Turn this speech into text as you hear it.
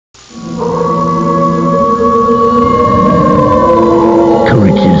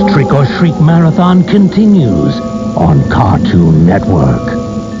Shriek Marathon continues on Cartoon Network.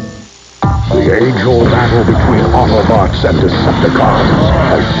 The age-old battle between Autobots and Decepticons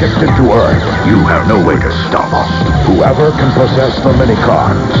has shifted to Earth. You have no way to stop us. Whoever can possess the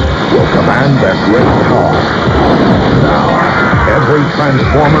Minicons will command their great power. Now, every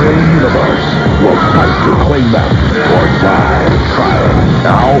Transformer in the universe will fight to claim them or die trying.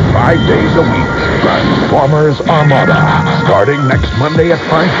 Now, 5 days a week, Transformers Armada, starting next Monday at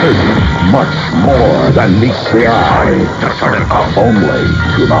 5:30. Much more than meets the eye. Only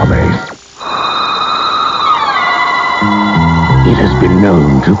Toonami. It has been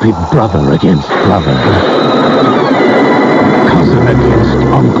known to pit brother against brother, cousin against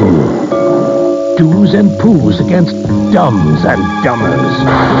uncle, do's and poos against dumbs and dummers.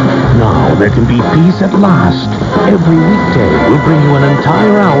 Now there can be peace at last. Every weekday will bring you an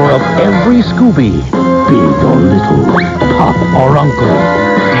entire hour of every Scooby, big or little, pop or uncle.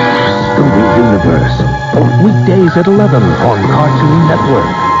 Scooby Universe, weekdays at 11 on Cartoon Network.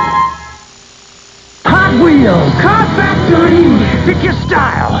 Hot Wheels Car Factory! Pick your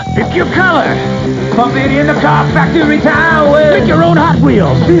style, pick your color. Pump it in the Car Factory Tower. Make your own Hot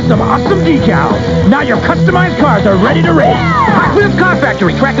Wheels. See some awesome decals. Now your customized cars are ready to race. Hot Wheels Car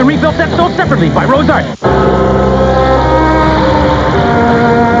Factory. Track and rebuild sets sold separately by Rosart.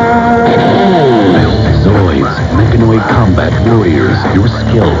 Zoids, mechanoid combat warriors. Your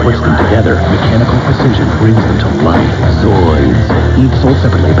skill puts them together. Mechanical precision brings them to life. Zoids. Each sold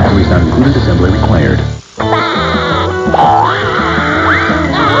separately. Batteries not included. Assembly required.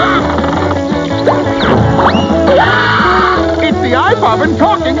 It's the eye-poppin'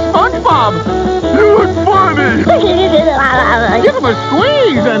 talking SpongeBob. You look funny. Give him a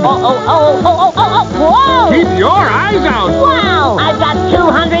squeeze and... Whoa! Keep your eyes out. Wow! I've got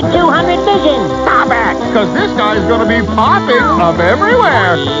 200 vision. Stop it, because this guy's gonna be popping up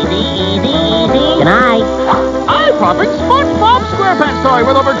everywhere. Easy. Good night. Eye-popping SpongeBob SquarePants toy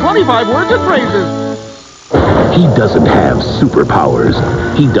with over 25 words and phrases. He doesn't have superpowers.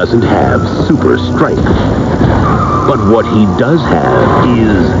 He doesn't have super strength. But what he does have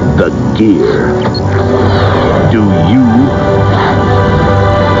is the gear. Do you?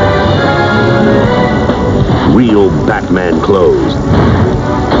 Real Batman clothes,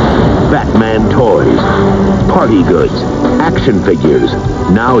 Batman toys, party goods, action figures.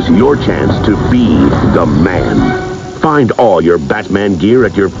 Now's your chance to be the man. Find all your Batman gear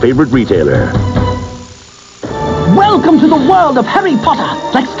at your favorite retailer. Welcome to the world of Harry Potter!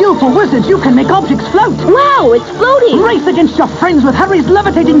 Like skillful wizards, you can make objects float! Wow, it's floating! Race against your friends with Harry's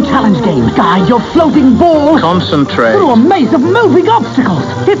levitating challenge game. Guide your floating ball Concentrate. through a maze of moving obstacles.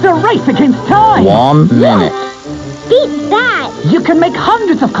 It's a race against time! 1 minute. Beat that! You can make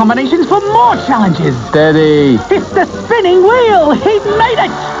hundreds of combinations for more challenges. Steady. It's the spinning wheel! He made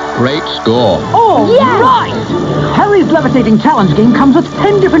it! Great score. All Yes! right! Harry's levitating challenge game comes with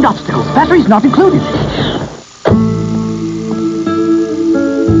 10 different obstacles. Batteries not included.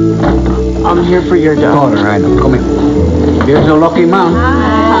 I'm here for your daughter, Rhino. Come here. Here's a lucky man.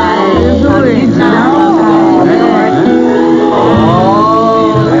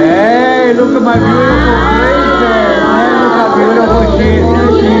 Oh, hey, look at my beautiful princess. Hey, look how beautiful she is.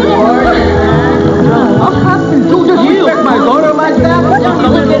 She's gorgeous. What happened? You just respect my daughter like that? Don't you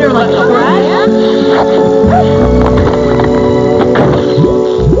look at her like trash?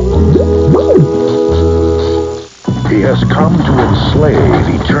 He has come to enslave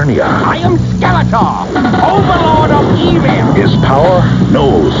Eternia. I am Skeletor, overlord of evil. His power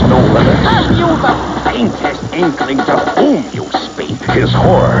knows no limits. Have you the faintest inkling to whom you speak? His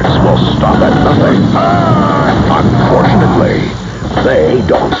hordes will stop at nothing. Unfortunately, they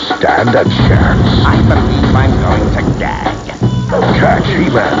don't stand a chance. I believe I'm going to gag. Catch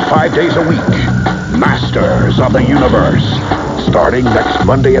He-Man 5 days a week. Masters of the Universe. Starting next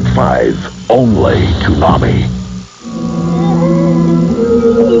Monday at 5. Only Toonami.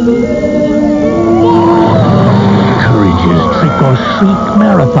 Courage's Trick or Shriek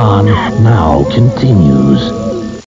Marathon now continues.